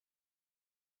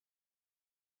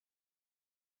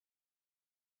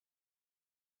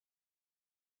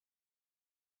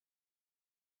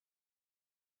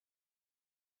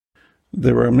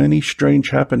There are many strange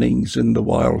happenings in the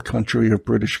wild country of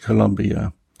British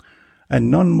Columbia,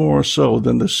 and none more so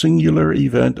than the singular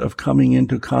event of coming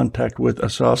into contact with a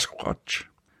Sasquatch.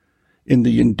 In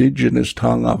the indigenous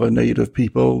tongue of a native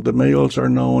people, the males are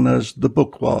known as the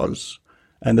Bukwas,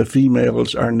 and the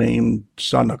females are named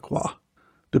Sanakwa.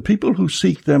 The people who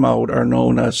seek them out are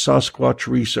known as Sasquatch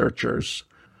researchers,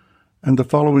 and the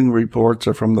following reports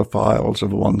are from the files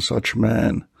of one such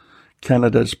man,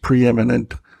 Canada's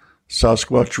preeminent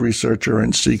Sasquatch researcher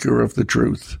and seeker of the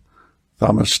truth,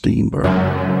 Thomas Steenberg.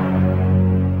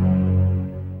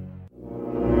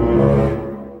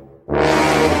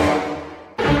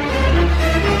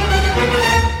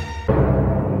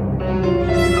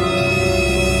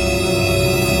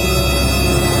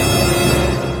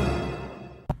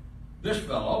 This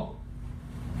fellow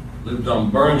lived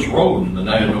on Burns Road in the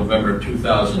night of November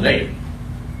 2008.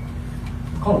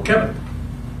 Called Kevin.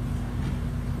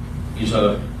 He's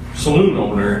a saloon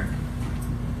owner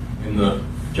in the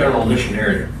General Mission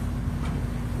area.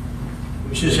 He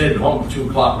was just heading home at 2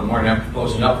 o'clock in the morning after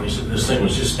closing up, and he said this thing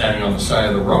was just standing on the side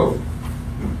of the road.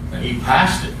 And he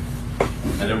passed it.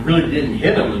 And it really didn't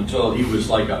hit him until he was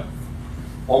like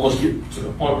almost get to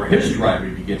the point where his driveway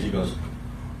begins. He goes,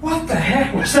 "What the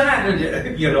heck was that?" And,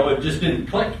 it just didn't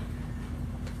click.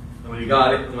 And when he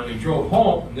got it, and when he drove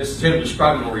home, and this is him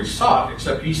describing where he saw it,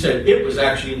 except he said it was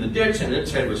actually in the ditch and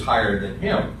its head was higher than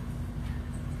him.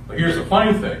 But here's the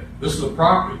funny thing. This is the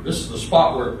property. This is the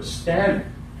spot where it was standing.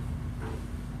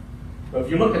 But if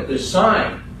you look at this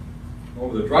sign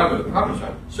over the driveway of the property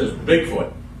sign, it says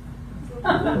Bigfoot.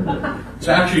 It's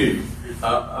actually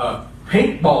a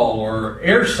paintball or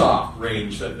airsoft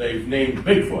range that they've named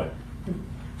Bigfoot.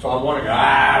 So I'm wondering,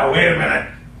 wait a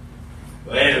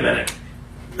minute.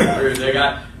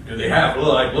 Do they have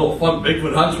little fun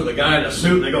Bigfoot hunts with a guy in a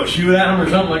suit and they go shoot at him or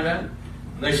something like that?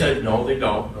 And they said, no, they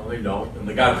don't. And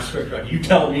the guy was like, you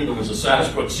tell me there was a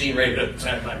Sasquatch seen right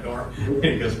at my door?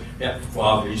 He goes, yeah,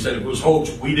 well, he said it was hoax.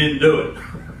 We didn't do it.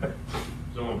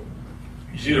 So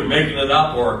he's either making it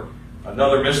up or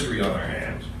another mystery on our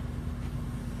hands.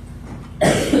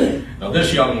 Now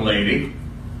this young lady,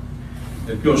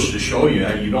 it goes to show you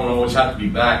how you don't always have to be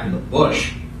back in the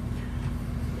bush.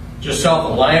 Just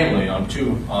south of Langley on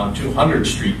 200th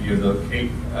Street near the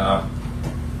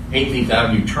 18th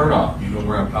Avenue turnoff. You know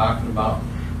where I'm talking about?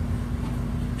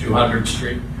 200th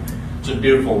Street. It's a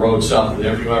beautiful road south of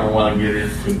there. If you ever want to get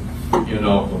into,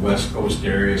 the West Coast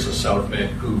areas of South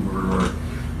Vancouver or,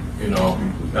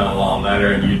 down along that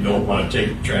area, and you don't want to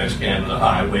take the Trans-Canada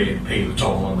Highway and pay the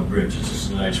toll on the bridge. This is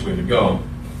a nice way to go.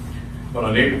 But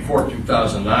on April 4,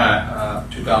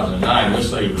 2009,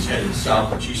 this lady was heading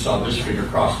south and she saw this figure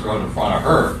cross the road in front of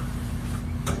her.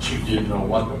 She didn't know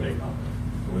what to make of it.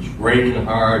 It was raining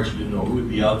hard. She didn't know who would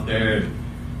be out there. It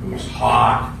was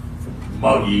hot,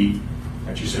 muggy.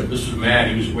 And she said, this was a man.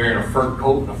 He was wearing a fur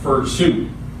coat and a fur suit.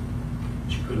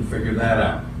 She couldn't figure that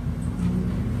out.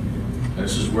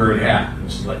 This is where it happened.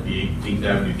 This is like the 18th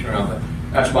Avenue turnoff.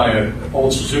 That's my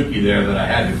old Suzuki there that I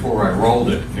had before I rolled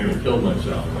it and nearly killed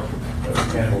myself.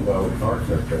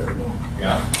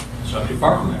 Yeah, it's not too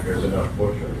far from there. There's enough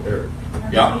bush over there.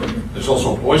 Yeah, there's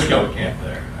also a Boy Scout camp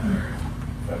there.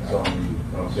 That's on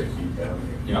 16th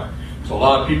Avenue. Yeah, so a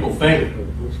lot of people think,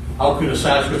 how could a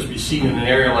Sasquatch be seen in an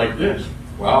area like this?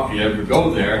 Well, if you ever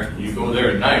go there, and you go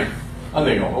there at night, I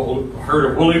think a whole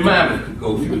herd of woolly mammoth could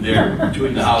go through there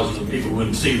between the houses and people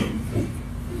wouldn't see them.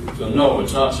 So no,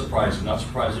 it's not surprising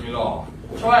at all.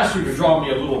 So I asked her to draw me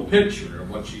a little picture of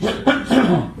what she said she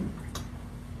saw.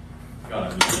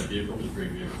 God, I miss that vehicle. It was a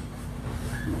great vehicle.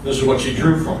 This is what she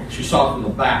drew for me. She saw it from the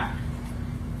back,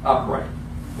 upright,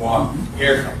 walk,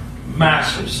 haircut,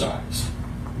 massive size.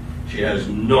 She has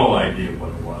no idea what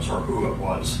it was or who it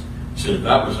was. She said,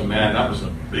 that was a man, that was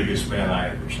the biggest man I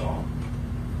ever saw.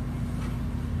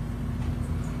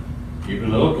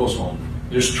 Even the look goes home.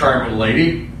 This charming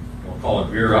lady, we'll call her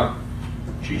Vera,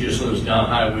 she just lives down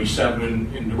Highway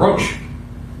 7 in DeRoche.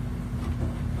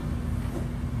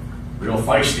 Real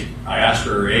feisty. I asked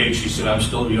her age. She said, I'm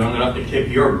still young enough to kick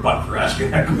your butt for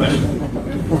asking that question.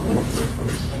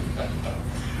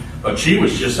 But she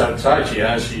was just outside. She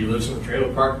lives in the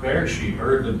trailer park there. She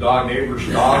heard the neighbor's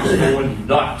dogs going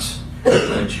nuts.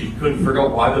 And she couldn't figure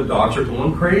out why the dogs are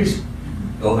going crazy.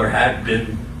 Though there had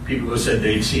been people who said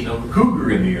they'd seen a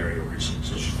cougar in the area recently.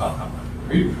 So she thought, I'm not going to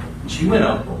agree with her. She went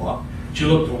out for a walk. She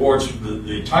looked towards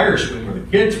the tire swing where the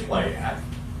kids play at.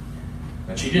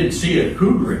 And she didn't see a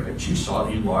cougar in it. She saw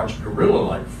the large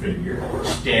gorilla-like figure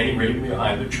standing right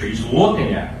behind the trees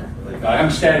looking at her. I'm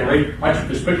standing right, I took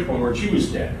this picture from where she was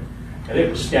standing. And it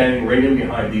was standing right in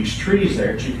behind these trees there.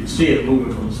 And she could see it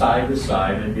moving from side to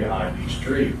side and behind these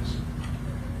trees.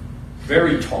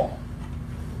 very tall.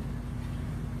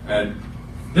 And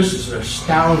this is an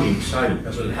astounding sighting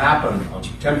because it happened on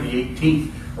September the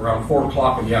 18th around 4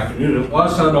 o'clock in the afternoon. It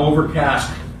was an overcast,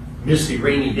 misty,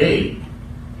 rainy day.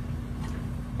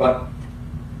 But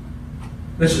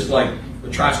this is like the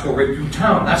tracks go right through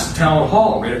town. That's the town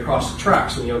hall right across the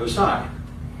tracks on the other side.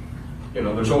 You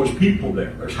know, there's always people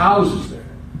there. There's houses there.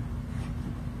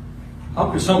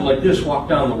 How could something like this walk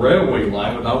down the railway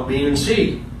line without being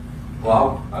seen?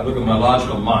 Well, I look at my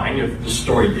logical mind. If this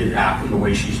story did happen the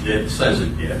way she says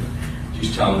it did,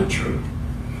 she's telling the truth.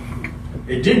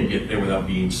 It didn't get there without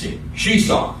being seen. She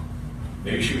saw it.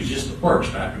 Maybe she was just the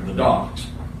first after the dogs.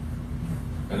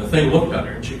 And the thing looked at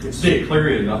her, and she could see it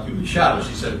clearly enough through the shadows.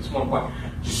 She said at one point,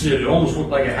 she said it almost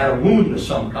looked like it had a wound of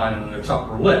some kind on its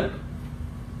upper lip.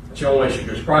 That's the only way she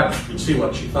could describe it. She could see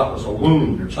what she thought was a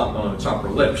wound or something on its upper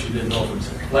lip. She didn't know if it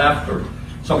was a cleft or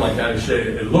something like that. She said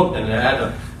it looked, and it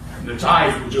had its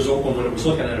eyes were just open when it was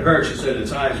looking at her. She said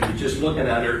its eyes were just looking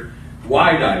at her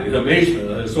wide-eyed in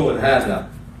amazement, as though it had a,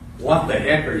 "What the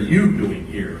heck are you doing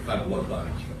here?" kind of look on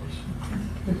its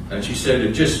face. And she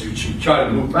said she tried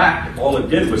to move back. All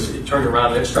it did was it turned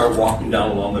around and it started walking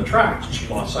down along the tracks. She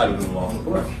lost sight of it along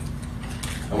the bush.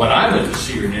 And when I went to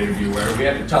see her and interview her, we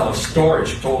had to tell a story.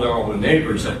 She told all the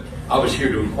neighbors that I was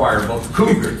here to inquire about the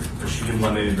cougar, because she didn't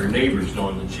want any of her neighbors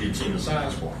knowing that she had seen a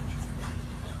Sasquatch.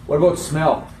 What about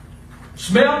smell?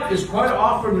 Smell is quite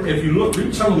often, if you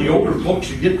read some of the older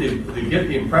books, you get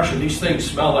the impression these things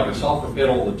smell like a sulfur pit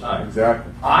all the time.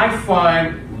 Exactly. I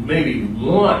find maybe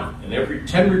 1 in every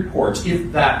 10 reports,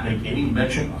 if that, make any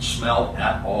mention of smell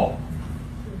at all.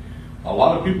 A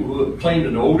lot of people who have claimed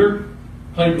an odor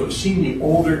claim to have seen the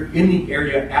odor in the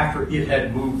area after it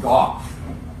had moved off.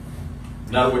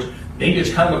 In other words, maybe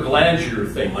it's kind of a glandular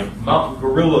thing, like mountain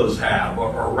gorillas have,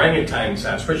 or orangutans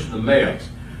have, especially the males.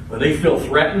 When they feel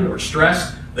threatened or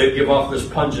stressed, they give off this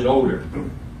pungent odor.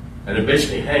 And it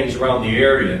basically hangs around the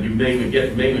area, and you mainly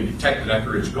detect it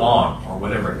after it's gone, or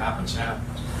whatever happens.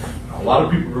 A lot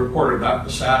of people reported that the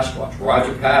Sasquatch.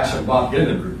 Roger Pass and Bob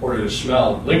Dylan reported a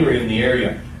smell lingering in the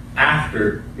area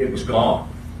after it was gone.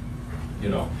 You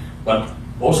know, but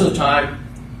most of the time,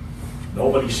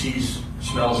 nobody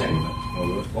smells anything.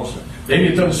 Most of the time. Maybe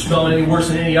it doesn't smell any worse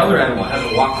than any other animal. It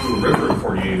hasn't walked through a river in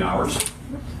 48 hours.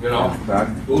 You know,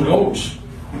 who knows?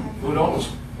 Who knows?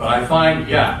 But I find,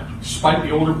 yeah, despite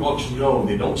the older books, no,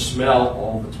 they don't smell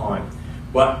all the time.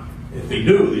 But if they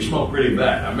do, they smell pretty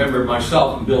bad. I remember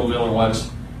myself and Bill Miller once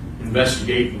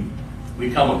investigating. We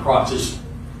come across this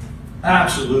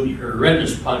absolutely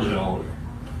horrendous pungent odor.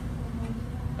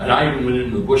 And I even went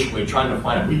into the bushway trying to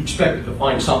find it. We expected to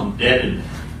find something dead in it.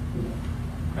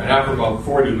 And after about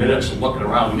 40 minutes of looking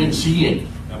around, we didn't see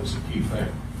anything. That was the key thing.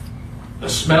 The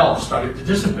smell started to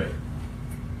dissipate.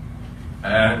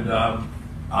 And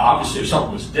obviously if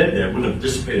something was dead there, it wouldn't have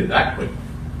dissipated that quickly.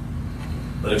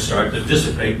 But it started to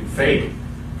dissipate and fade.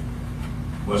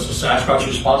 Was the Sasquatch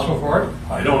responsible for it?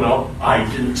 I don't know. I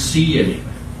didn't see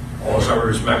anything. All I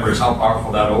remember is how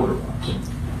powerful that odor was.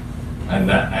 And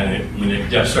when it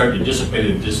just started to dissipate,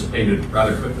 it dissipated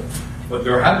rather quickly. But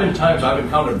there have been times I've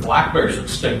encountered black bears that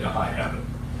stink to high heaven.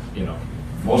 You know,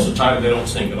 most of the time they don't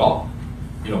stink at all.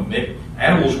 You know,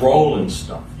 animals roll and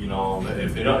stuff. You know,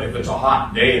 if it's a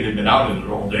hot day and they've been out in it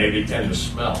all day, they tend to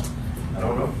smell. I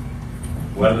don't know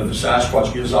whether the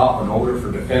Sasquatch gives off an odor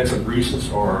for defensive reasons,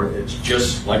 or it's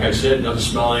just, like I said, it doesn't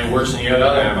smell any worse than the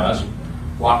other animals.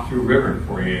 Walk through a river in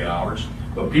 48 hours.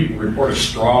 But people report a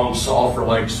strong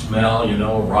sulfur-like smell, you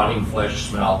know, rotting flesh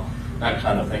smell, that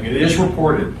kind of thing. It is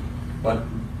reported, but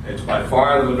it's by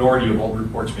far the minority of all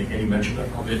reports make any mention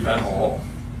of it at all.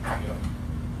 You know.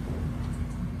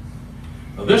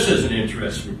 Now this is an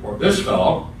interesting report. This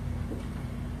fellow,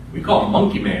 we call him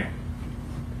Monkey Man,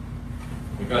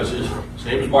 because his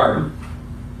name is Martin.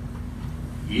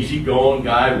 Easy-going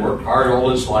guy, worked hard all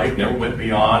his life, never went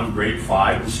beyond grade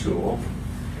 5 in school.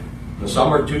 In the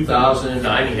summer of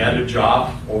 2009, he had a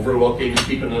job overlooking,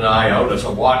 keeping an eye out as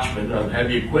a watchman on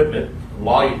heavy equipment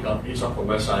logging companies up the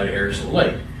west side of Harrison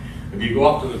Lake. If you go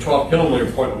up to the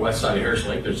 12-kilometer point on the west side of Harrison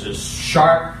Lake, there's this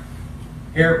sharp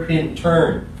hairpin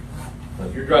turn. Now,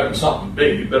 if you're driving something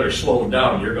big, you better slow it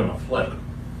down, you're going to flip.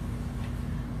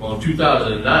 Well, in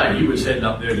 2009, he was heading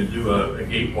up there to do a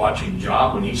gate watching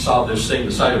job when he saw this thing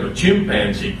the size of a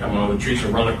chimpanzee coming over the trees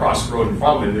and run across the road in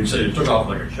front of him. They said it took off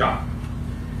like a shot.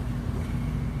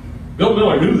 Bill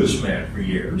Miller knew this man for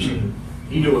years.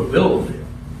 He knew what Bill did.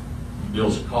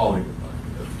 Bill's a colleague of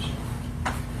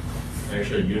mine. And I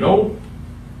said, you know,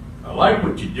 I like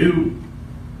what you do.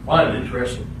 Find it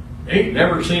interesting. Ain't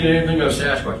never seen anything of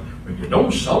Sasquatch. But you know,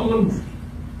 someone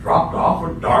dropped off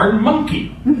a darn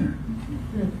monkey.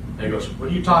 And he goes, what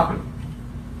are you talking about?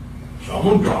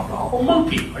 Someone dropped off a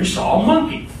monkey. I saw a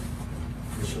monkey.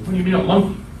 I said, what do you mean a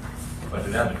monkey? But did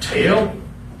it have a tail?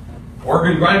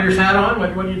 Organ grinder's hat on?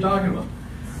 What are you talking about?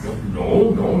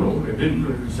 No. It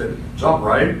didn't. He said, it's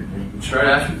upright. And you start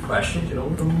asking questions, you know,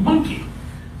 with a monkey.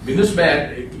 I mean, this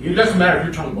man, it doesn't matter if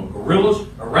you're talking about gorillas,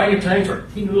 orangutans, or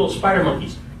teeny little spider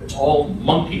monkeys. It's all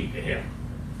monkey to him.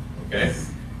 Okay?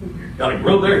 You've got a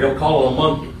gorilla there, he'll call it a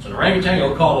monkey. It's an orangutan,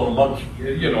 he'll call it a monkey.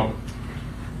 You know.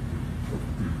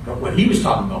 But what he was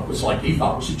talking about was like he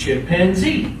thought it was a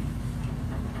chimpanzee.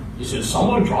 He said,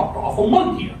 someone dropped off a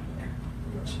monkey up there.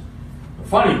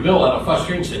 Finally, Bill, out of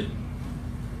frustration, said,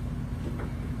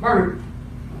 Margaret,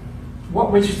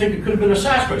 what makes you think it could have been a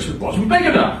Sasquatch? It wasn't big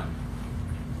enough.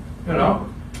 You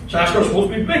know, Sasquatch was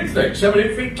supposed to be a big thing, 7,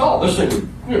 8 feet tall. This thing was,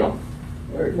 you know,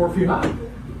 4 feet high.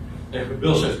 And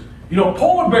Bill says, you know,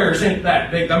 polar bears ain't that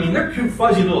big. I mean, they're cute,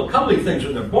 fuzzy little cuddly things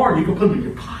when they're born. You can put them in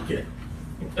your pocket.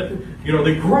 You know,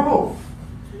 they grow.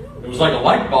 It was like a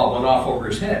light bulb went off over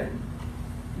his head.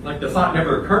 Like the thought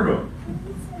never occurred to him.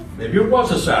 Maybe it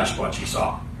was a Sasquatch he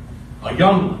saw, a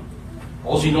young one.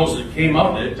 All he knows is it came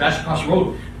out and it dashed across the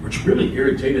road, which really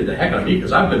irritated the heck out of me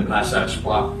because I've been past that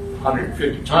spot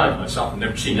 150 times myself and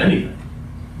never seen anything.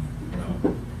 You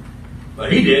know?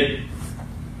 But he did.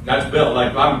 That's Bill.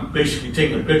 Like I'm basically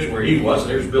taking a picture where he was.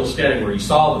 There's Bill standing where he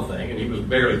saw the thing, and he was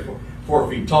barely 4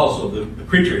 feet tall. So the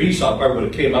creature he saw probably would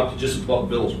have came up to just above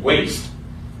Bill's waist.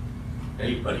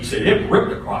 But he said it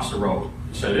ripped across the road.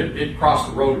 He said it crossed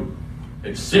the road,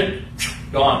 it zipped,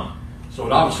 gone. So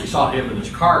it obviously saw him in his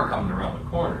car coming around the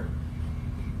corner.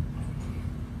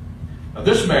 Now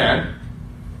this man,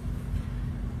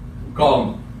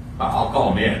 I'll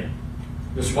call him Ed.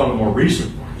 This is one of the more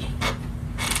recent ones.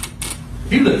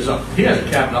 He has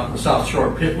a cabin up in the South Shore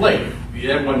of Pitt Lake.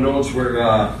 Everyone knows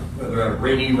where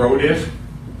Rainy Road is.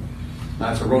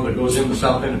 That's a road that goes in the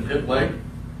south end of Pitt Lake.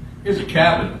 He has a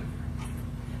cabin.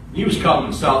 He was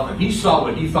coming south and he saw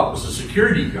what he thought was a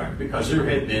security guard because there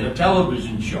had been a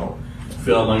television show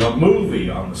filming a movie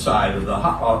on the side of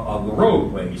the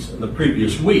roadways in the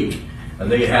previous week. And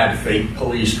they had fake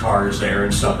police cars there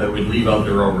and stuff that would leave out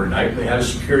there overnight. They had a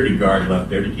security guard left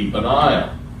there to keep an eye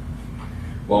on.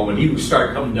 Well, when he would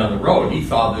start coming down the road, he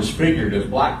saw this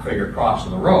black figure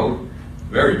crossing the road,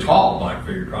 very tall black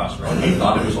figure crossing the road. He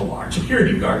thought it was a large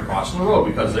security guard crossing the road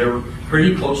because they were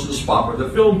pretty close to the spot where the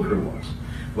film crew was.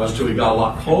 It was until he got a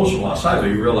lot closer outside that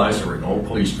he realized there were no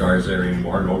police cars there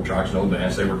anymore, no trucks, no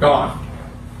vans, they were gone.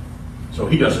 So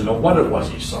he doesn't know what it was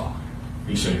he saw.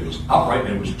 He said it was upright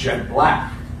and it was jet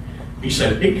black. He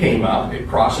said it came out, it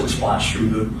crossed and splashed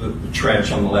through the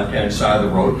trench on the left-hand side of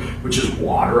the road, which is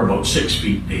water about 6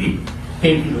 feet deep,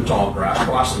 came through the tall grass,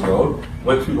 crossed the road,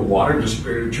 went through the water, and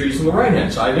disappeared in the trees on the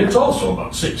right-hand side, and it's also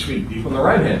about 6 feet deep on the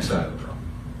right-hand side of the road.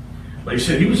 But he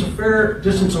said he was a fair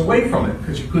distance away from it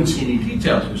because you couldn't see any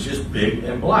details. It was just big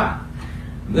and black.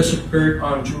 And this occurred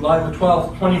on July the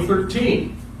 12th,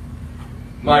 2013.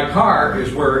 My car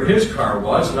is where his car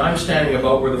was, and I'm standing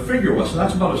about where the figure was. So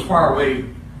that's about as far away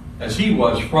as he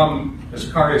was from, as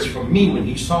the car is from me when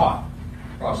he saw it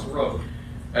across the road.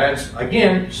 And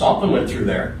again, something went through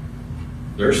there.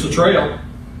 There's the trail.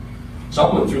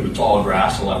 Something went through the tall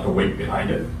grass and left a wake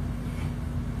behind it.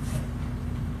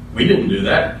 We didn't do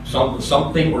that.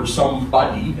 Something or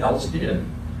somebody else did.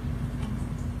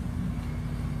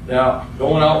 Now,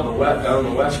 going out on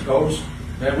the west coast,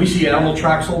 and we see animal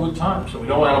tracks all the time. So we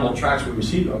know animal tracks when we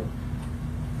see them.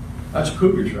 That's a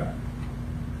cougar track.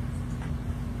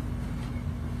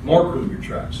 More cougar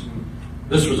tracks.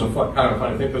 This was a kind of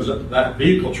funny thing because that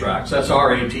vehicle tracks, that's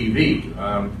our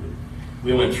ATV.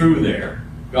 We went through there,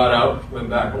 got out, went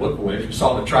back a look away. We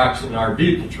saw the tracks in our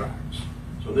vehicle tracks.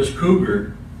 So this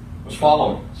cougar was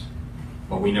following us,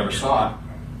 but we never saw it.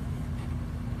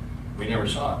 We never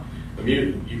saw it. I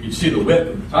mean, you can see the width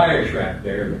of the tire track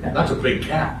there. That's a big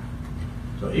cat.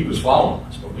 So he was following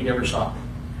us, but we never saw him.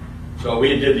 So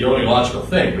we did the only logical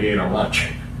thing. We ate our lunch.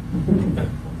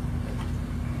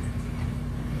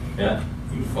 Yeah,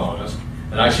 he followed us.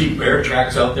 And I see bear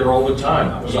tracks out there all the time.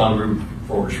 I was on Route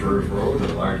 4 Shores Road,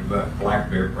 a large black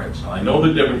bear print. So I know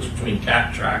the difference between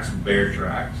cat tracks and bear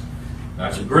tracks.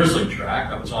 That's a grizzly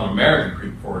track. I was on American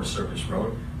Creek Forest Service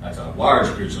Road. That's a large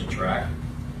grizzly track.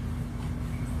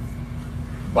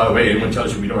 By the way, anyone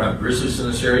tells you we don't have grizzlies in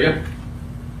this area,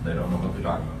 they don't know what they're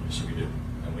talking about. Yes, we do.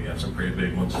 And we have some pretty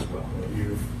big ones as well.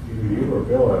 You or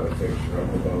Bill have a picture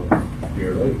up about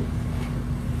Deer Lake.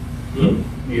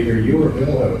 Hmm? Either you or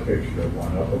Bill have a picture of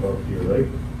one up above Deer Lake.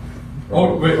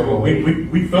 Oh, wait,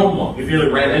 we filmed one. We nearly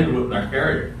ran into it in our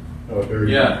carrier. Oh, there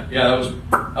you Yeah,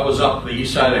 that was up the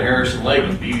east side of Harrison Lake,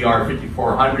 and BVR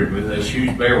 5400 with this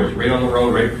huge bear was right on the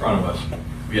road right in front of us.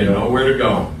 We had nowhere to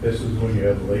go. This is when you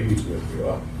had the ladies with you,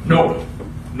 huh?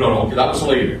 No, that was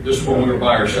later. This is when we were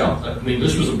by ourselves. I mean,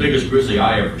 this was the biggest grizzly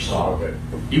I ever saw. Okay.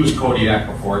 He was Kodiak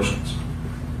proportions.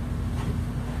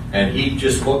 And he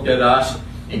just looked at us,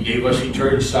 he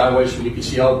turned sideways so we could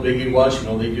see how big he was. You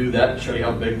know, they do that to show you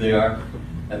how big they are.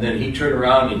 And then he turned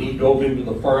around and he dove into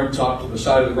the ferns off to the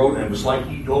side of the road, and it was like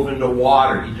he dove into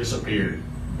water. He disappeared.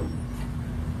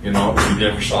 You know, we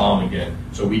never saw him again.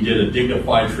 So we did a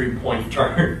dignified 3-point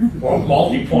turn, or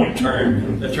multi-point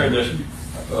turn, that turned this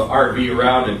RV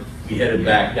around, and we headed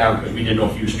back down because we didn't know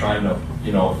if he was trying to,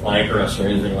 you know, flank us or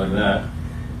anything like that.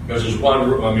 Because there's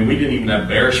one, I mean, we didn't even have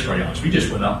bear spray on us. We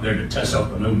just went up there to test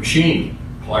out the new machine,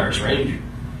 Polaris Ranger.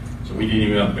 So we didn't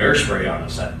even have bear spray on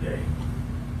us that day.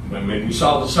 When we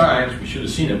saw the signs, we should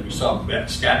have seen it. We saw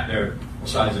scat there the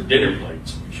size of dinner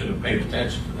plates. We should have paid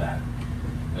attention to that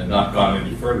and not gone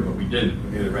any further, but we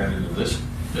didn't. We ran into this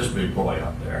big boy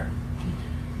up there.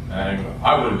 And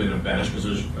I would have been advantage because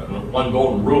there's one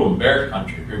golden rule in bear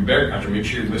country. If you're in bear country, make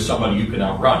sure you're with somebody you can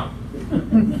outrun.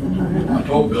 I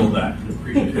told Bill that. He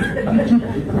appreciated it.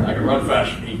 I can run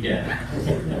faster than he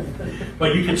can.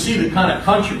 But you can see the kind of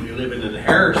country we live in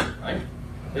Harrison, right?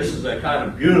 This is a kind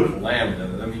of beautiful land.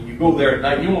 I mean, you go there at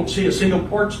night, you won't see a single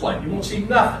porch light. You won't see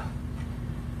nothing.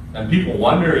 And people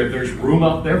wonder if there's room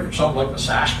up there for something like the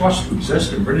Sasquatch to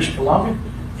exist in British Columbia.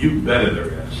 You bet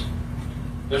there is.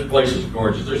 This place is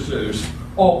gorgeous. There's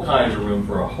all kinds of room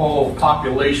for a whole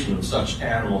population of such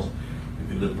animals.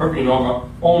 The perfect normal,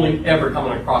 only ever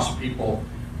coming across people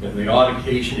in the odd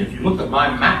occasion. If you look at my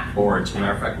map boards, as a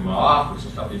matter of fact, in my office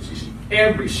and stuff, you see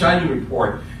every sighting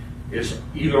report is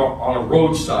either on a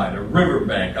roadside, a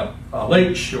riverbank, a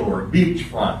lake shore, a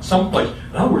beachfront, someplace.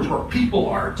 In other words, where people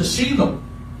are to see them.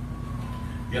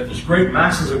 You have this great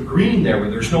masses of green there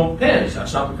where there's no pins.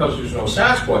 That's not because there's no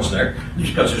Sasquatch there, it's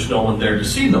because there's no one there to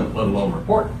see them, let alone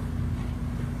report them.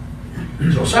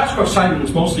 So Sasquatch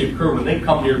sightings mostly occur when they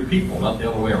come near people, not the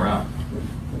other way around.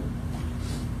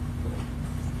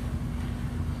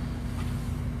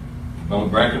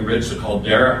 Mount Breckenridge, the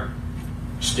caldera,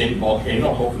 extinct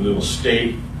volcano. Hopefully it will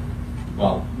stay,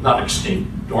 well, not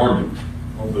extinct, dormant.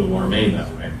 Hopefully it will remain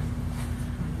that way.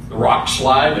 The rock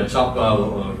slide that's up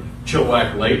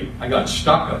Chilliwack Lake. I got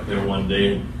stuck up there one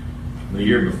day the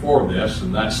year before this,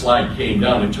 and that slide came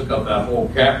down and took up that whole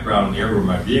campground in the area where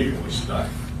my vehicle was stuck.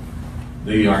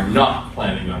 They are not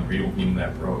planning on reopening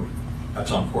that road.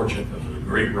 That's unfortunate because it's a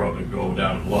great road to go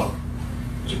down and look.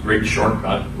 It's a great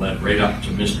shortcut, led right up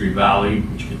to Mystery Valley,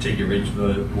 which can take you right to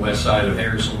the west side of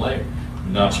Harrison Lake.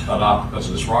 And now it's cut off because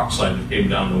of this rock slide that came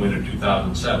down in the winter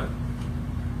 2007.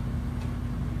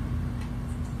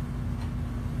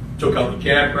 Took out the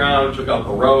campground, took out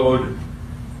the road,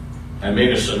 and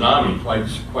made a tsunami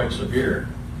quite severe.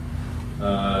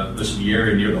 This is the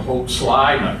area near the Hope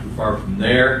Slide, not too far from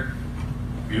there.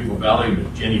 Beautiful valley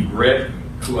with Jenny Britt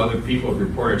and 2 other people have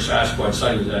reported Sasquatch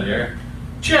sightings in that area.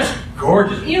 Just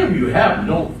gorgeous. Even if you have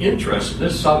no interest in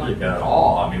this subject at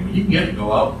all, I mean, when you can get to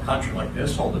go out in the country like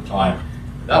this all the time,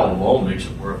 that alone makes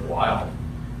it worthwhile.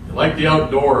 If you like the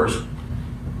outdoors,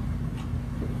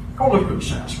 go look for the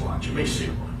Sasquatch. You may see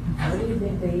one. What do you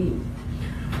think they eat?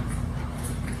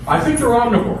 I think they're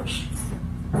omnivores.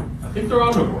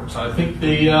 I think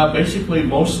they basically,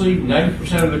 mostly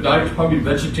 90% of their diet is probably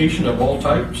vegetation of all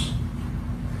types.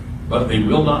 But they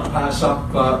will not pass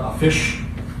up a fish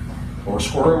or a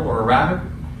squirrel or a rabbit.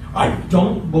 I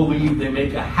don't believe they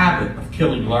make a habit of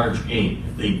killing large game.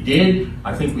 If they did,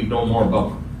 I think we'd know more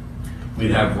about them.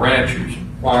 We'd have ranchers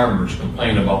and farmers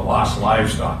complain about lost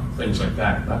livestock and things like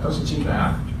that. That doesn't seem to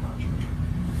happen too much.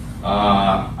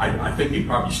 I think they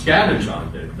probably scavenge on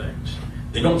dead things.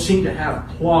 They don't seem to have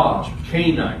claws or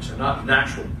canines. They're not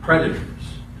natural predators,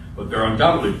 but they're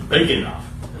undoubtedly big enough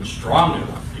and strong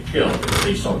enough to kill if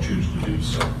they so choose to do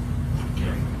so.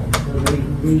 So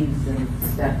leaves and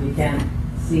stuff, you can't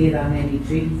see it on any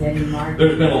trees anymore?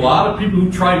 There's been a lot of people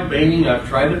who tried baiting. I've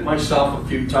tried it myself a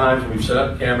few times. We've set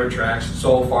up camera tracks, and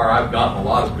so far I've gotten a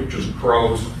lot of pictures of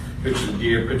crows, pictures of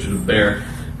deer, pictures of bear,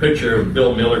 picture of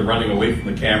Bill Miller running away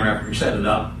from the camera after we set it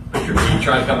up, picture of me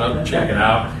trying to come up and check it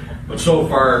out. But so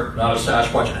far, not a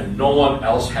Sasquatch, and no one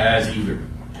else has either.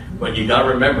 But you got to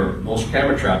remember, most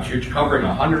camera traps, you're covering a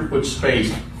 100-foot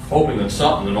space, hoping that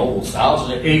something that holds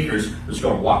thousands of acres is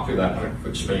going to walk through that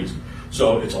 100-foot space.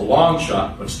 So it's a long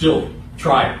shot, but still,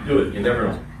 try it, do it. You never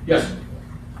know. Yes?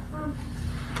 My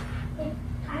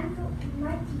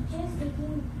teacher's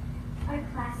taking our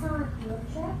class on a field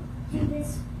trip to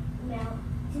this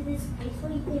place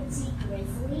where you can see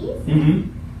grizzlies.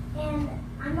 Mm-hmm.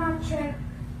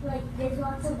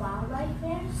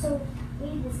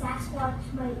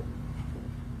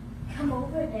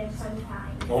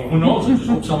 sometime. Well, who knows? I just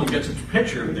hope someone gets a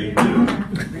picture if they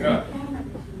do. Yeah.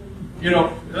 You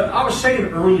know, I was saying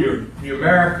earlier, the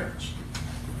Americans,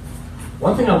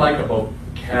 one thing I like about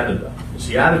Canada is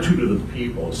the attitude of the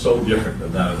people is so different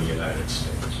than that of the United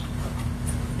States.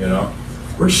 You know,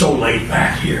 we're so laid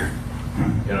back here.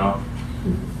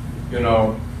 You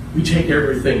know, we take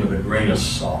everything with a grain of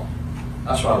salt.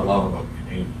 That's what I love about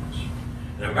Canadians.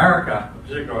 In America, in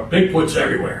particular, Bigfoot's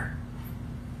everywhere.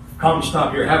 Come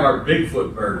stop here, have our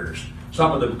Bigfoot burgers.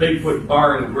 Stop at the Bigfoot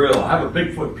Bar and Grill, have a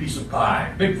Bigfoot piece of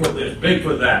pie. Bigfoot this,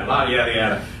 Bigfoot that, yada, yada,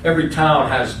 yada. Every town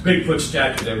has Bigfoot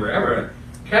statues everywhere.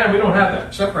 Canada, we don't have that,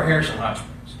 except for Harrison Hot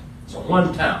Springs. It's a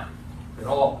one town. And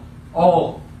all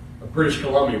of British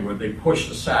Columbia where they push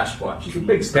the Sasquatch. There's a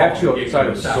big statue outside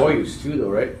of a Soyuz too, though,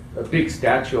 right? A big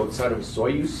statue outside of a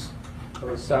Soyuz of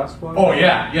a Sasquatch. Oh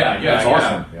yeah. That's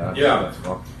awesome. Yeah. That's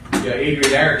cool. Yeah,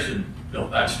 Adrian Erickson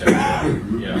built that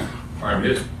statue. Yeah. Or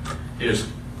his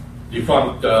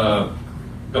defunct,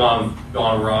 gone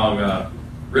wrong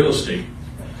real estate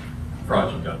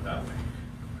project got that way.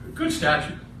 Good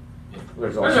statue.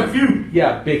 There's a few.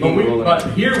 Yeah, big.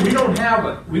 But here we don't have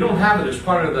it. We don't have it as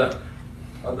part of the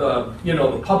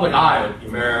the public eye of the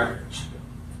Americans.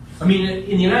 I mean,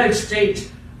 in the United States,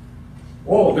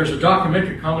 there's a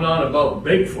documentary coming on about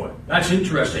Bigfoot. That's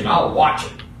interesting. I'll watch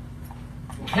it.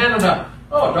 In Canada,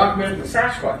 a documentary with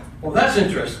Sasquatch. Well, that's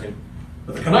interesting.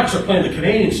 But the Canucks are playing the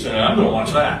Canadiens tonight. I'm going to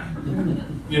watch that.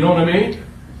 You know what I mean?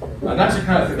 And that's the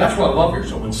kind of thing. That's what I love here.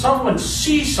 So when someone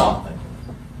sees something,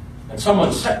 and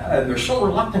they're so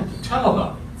reluctant to tell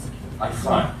about it, I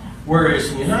find. Whereas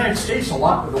in the United States, the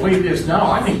way it is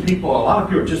now, I think a lot of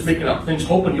people are just making up things,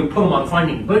 hoping you'll put them on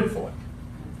Finding Bigfoot.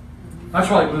 That's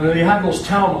why when they have those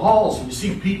town halls and you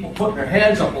see people putting their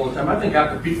hands up all the time, I think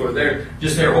half the people are there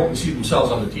hoping to see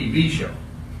themselves on the TV show.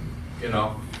 You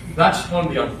know, that's one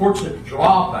of the unfortunate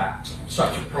drawbacks of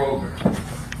such a program.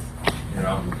 You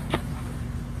know,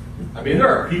 I mean, there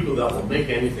are people that will make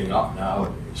anything up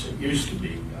nowadays. It used to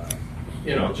be,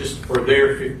 just for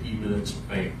their 15 minutes of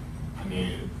fame. I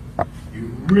mean, you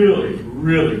really,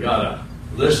 really gotta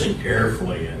listen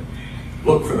carefully and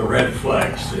look for the red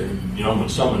flags. And when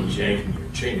someone's yanking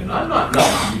your chain, and I'm not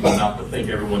naive enough to think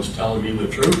everyone's telling me the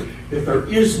truth. If there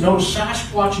is no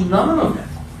Sasquatch, none of them.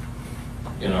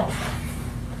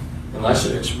 Unless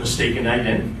it's mistaken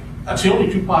identity. That's the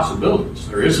only two possibilities.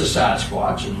 There is a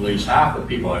Sasquatch, and at least half the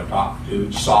people I've talked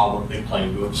to saw what they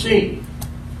claim to have seen.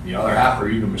 The other half are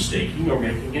either mistaking or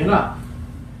making it up.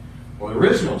 Well, there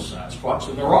is no Sasquatch,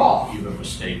 and they're all either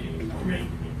mistaking or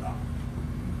making it up.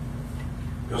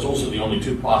 Because those are the only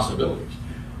two possibilities.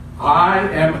 I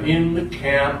am in the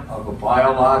camp of a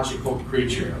biological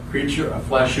creature, a creature of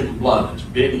flesh and blood. It's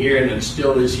been here, and it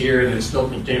still is here, and it's still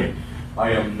continuing.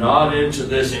 I am not into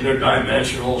this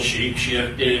interdimensional,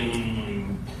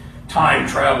 shape-shifting,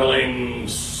 time-traveling,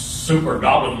 super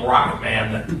goblin rocket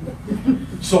man that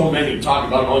so many talk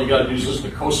about. All you got to do is listen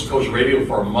to Coast to Coast radio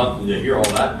for a month and you hear all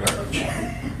that garbage.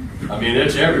 I mean,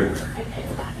 it's everywhere.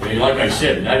 I mean, like I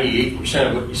said, 98%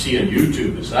 of what you see on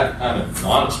YouTube is that kind of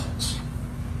nonsense.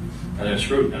 And it's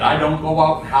true. And I don't go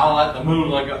out and howl at the moon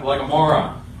like a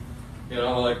moron.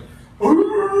 Like,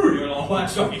 all that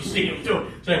stuff you see him do.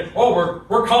 Saying,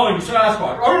 we're calling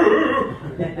Sasquatch.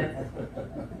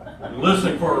 I'm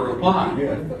listening for a reply.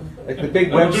 Yeah. Like the big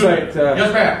website.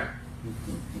 Yes, ma'am.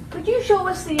 Could you show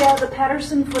us the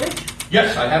Patterson footage?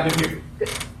 Yes, I have it here.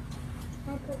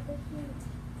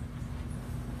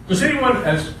 Does anyone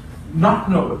else not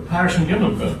know what Patterson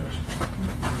Gimlin film is?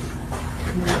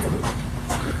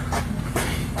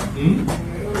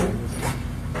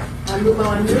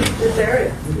 On this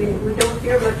area. We don't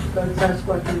hear much about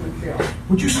Sasquatch in Montreal.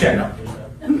 Would you stand up?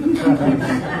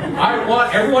 I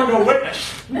want everyone to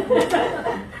witness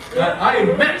that I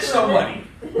met somebody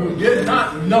who did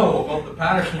not know about the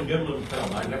Patterson Gimlin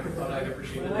film. I never thought I'd ever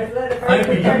seen it. Thank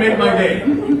you. You made my day.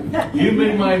 You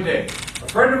made my day. A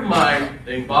friend of mine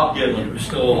named Bob Gimlin, who's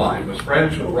still alive, was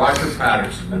friends with Roger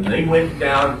Patterson, and they went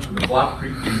down to the Bluff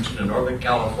Creek region in Northern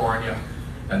California,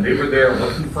 and they were there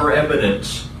looking for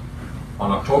evidence. On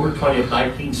October 20th,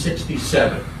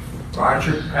 1967,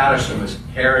 Roger Patterson was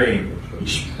carrying a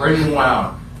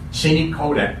spring-wound Cine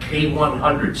Kodak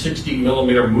K100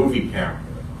 60mm movie camera.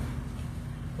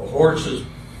 The horses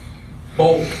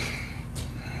both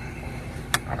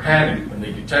panicked when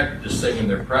they detected this thing in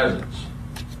their presence.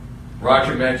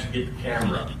 Roger managed to get the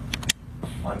camera.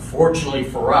 Unfortunately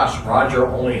for us, Roger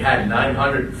only had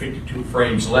 952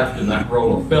 frames left in that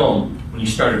roll of film when he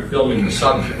started filming the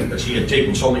subject, because he had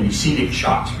taken so many scenic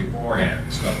shots beforehand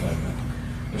and stuff like that.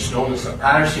 It's known as the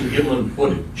Patterson Gimlin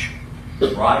footage.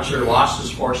 Roger lost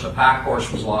his horse, the pack horse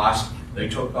was lost, They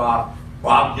took off.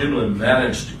 Bob Gimlin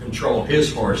managed to control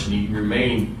his horse, and he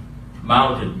remained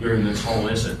mounted during this whole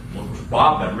incident. It was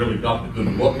Bob that really got a good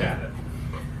look at it.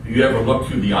 If you ever look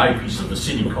through the eyepiece of the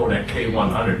Cine Kodak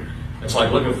K100, it's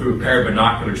like looking through a pair of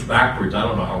binoculars backwards. I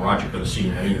don't know how Roger could have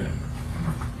seen anything.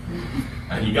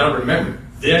 And you got to remember,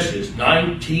 this is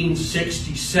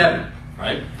 1967,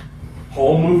 right?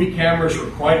 Home movie cameras were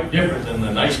quite different than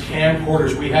the nice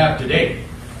camcorders we have today.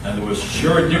 And there was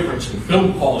sure a difference in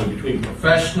film quality between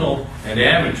professional and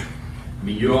amateur. I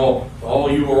mean, all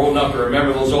you were old enough to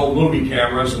remember those old movie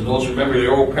cameras, and those remember the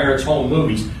old parents' home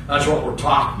movies. That's what we're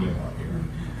talking about here.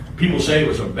 People say it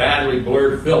was a badly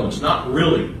blurred film. It's not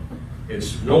really.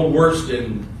 It's no worse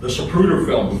than the Zapruder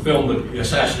film, who filmed the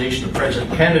assassination of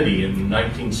President Kennedy in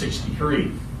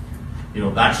 1963. You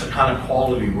know, that's the kind of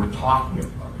quality we're talking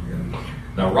about here.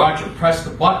 Now, Roger pressed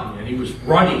the button, and he was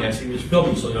running as he was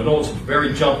filming, so you'll notice it's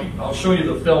very jumpy. I'll show you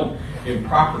the film in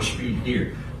proper speed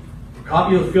here. The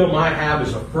copy of the film I have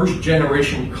is a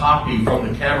first-generation copy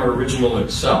from the camera original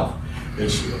itself.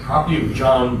 It's a copy of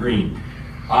John Green.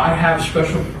 I have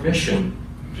special permission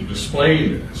to display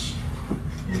this,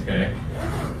 okay?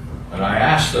 And I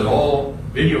ask that all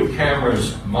video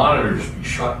cameras, monitors be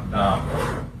shut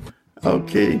down.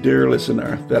 Okay, dear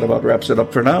listener, that about wraps it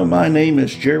up for now. My name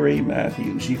is Jerry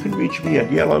Matthews. You can reach me at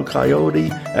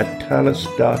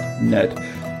yellowcoyote@telus.net.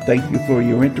 Thank you for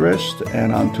your interest,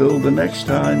 and until the next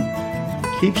time,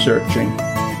 keep searching.